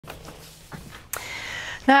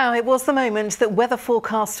Now, it was the moment that weather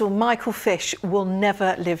forecaster Michael Fish will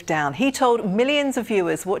never live down. He told millions of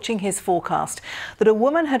viewers watching his forecast that a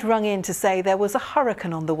woman had rung in to say there was a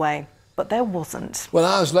hurricane on the way, but there wasn't. Well,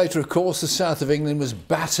 hours later, of course, the south of England was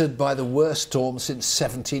battered by the worst storm since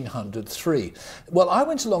 1703. Well, I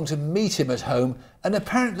went along to meet him at home, and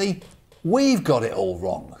apparently we've got it all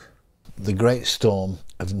wrong. The great storm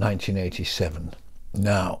of 1987.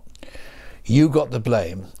 Now, you got the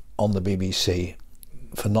blame on the BBC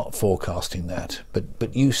for not forecasting that,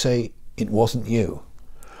 but you say it wasn't you.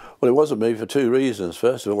 Well, it wasn't me for two reasons.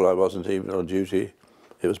 First of all, I wasn't even on duty.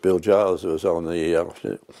 It was Bill Giles who was on the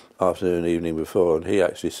afternoon, evening before, and he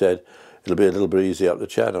actually said it'll be a little breezy up the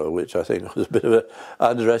channel, which I think was a bit of an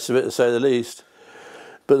underestimate to say the least.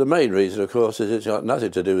 But the main reason, of course, is it's got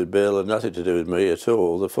nothing to do with Bill and nothing to do with me at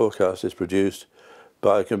all. The forecast is produced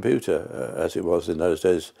by a computer, as it was in those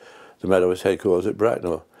days. The Met Office headquarters at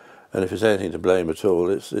Bracknell. And if there's anything to blame at all,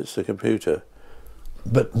 it's the computer.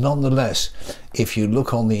 But nonetheless, if you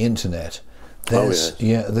look on the internet, there's,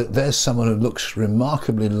 there's someone who looks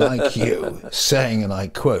remarkably like you saying, and I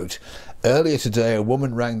quote, "Earlier today a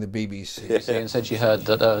woman rang the BBC and said she heard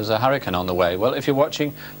that there was a hurricane on the way." Well, if you're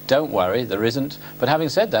watching, don't worry, there isn't. But having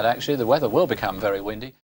said that, actually the weather will become very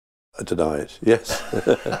windy. I deny it, yes.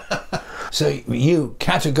 So you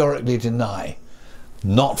categorically deny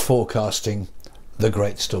not forecasting the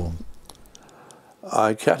great storm?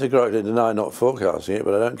 I categorically deny not forecasting it,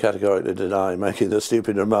 but I don't categorically deny making the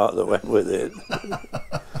stupid remark that went with it.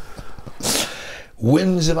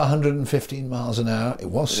 Winds of 115 miles an hour,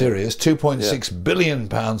 it was serious, £2.6 billion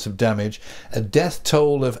of damage, a death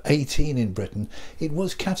toll of 18 in Britain. It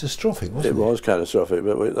was catastrophic, wasn't it? It was catastrophic,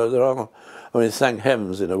 but there are, I mean, thank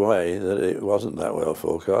heavens in a way that it wasn't that well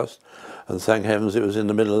forecast, and thank heavens it was in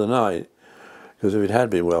the middle of the night, because if it had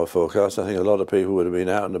been well forecast, I think a lot of people would have been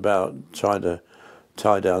out and about trying to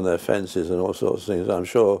tie down their fences and all sorts of things, I'm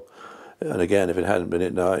sure. And again, if it hadn't been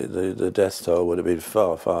at night, the death toll would have been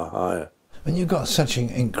far, far higher. And you got such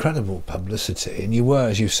incredible publicity, and you were,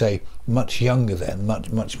 as you say, much younger then,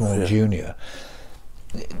 much more junior.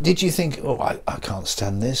 Did you think, oh, I can't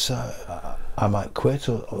stand this, I might quit?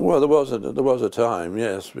 Or? Well, there was a time,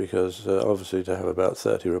 yes, because obviously to have about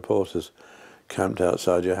 30 reporters camped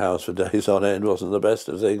outside your house for days on end wasn't the best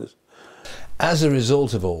of things. As a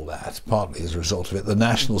result of all that, partly as a result of it, the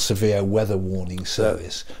National Severe Weather Warning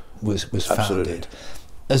Service was founded.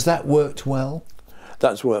 Has that worked well?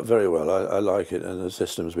 That's worked very well. I like it, and the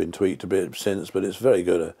system's been tweaked a bit since, but it's very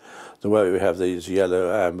good. The way we have these yellow,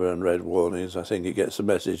 amber and red warnings, I think it gets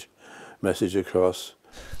the message across.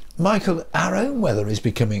 Michael, our own weather is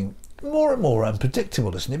becoming more and more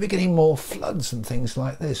unpredictable, isn't it? We're getting more floods and things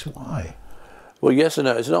like this. Why? Well, yes and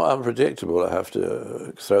no. It's not unpredictable. I have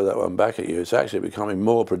to throw that one back at you. It's actually becoming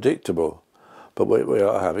more predictable. But what we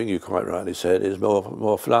are having, you quite rightly said, is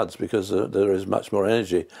more floods because there is much more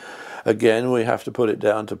energy. Again, we have to put it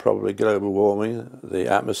down to probably global warming.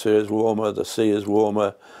 The atmosphere is warmer, the sea is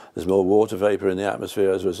warmer, there's more water vapour in the atmosphere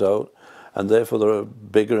as a result, and therefore there are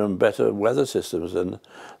bigger and better weather systems. And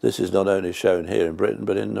this is not only shown here in Britain,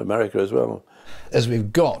 but in America as well. As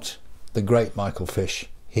we've got the great Michael Fish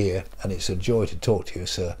here, and it's a joy to talk to you,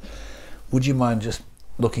 sir, would you mind just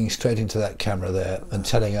looking straight into that camera there and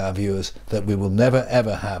telling our viewers that we will never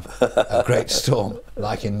ever have a great storm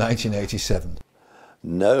like in 1987?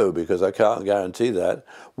 No, because I can't guarantee that.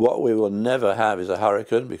 What we will never have is a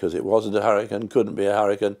hurricane, because it wasn't a hurricane, couldn't be a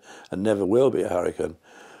hurricane, and never will be a hurricane.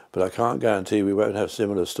 But I can't guarantee we won't have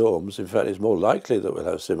similar storms. In fact, it's more likely that we'll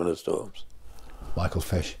have similar storms. Michael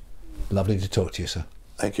Fish, lovely to talk to you, sir.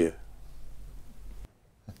 Thank you.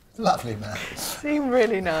 Lovely man. Seemed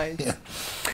really nice. Yeah.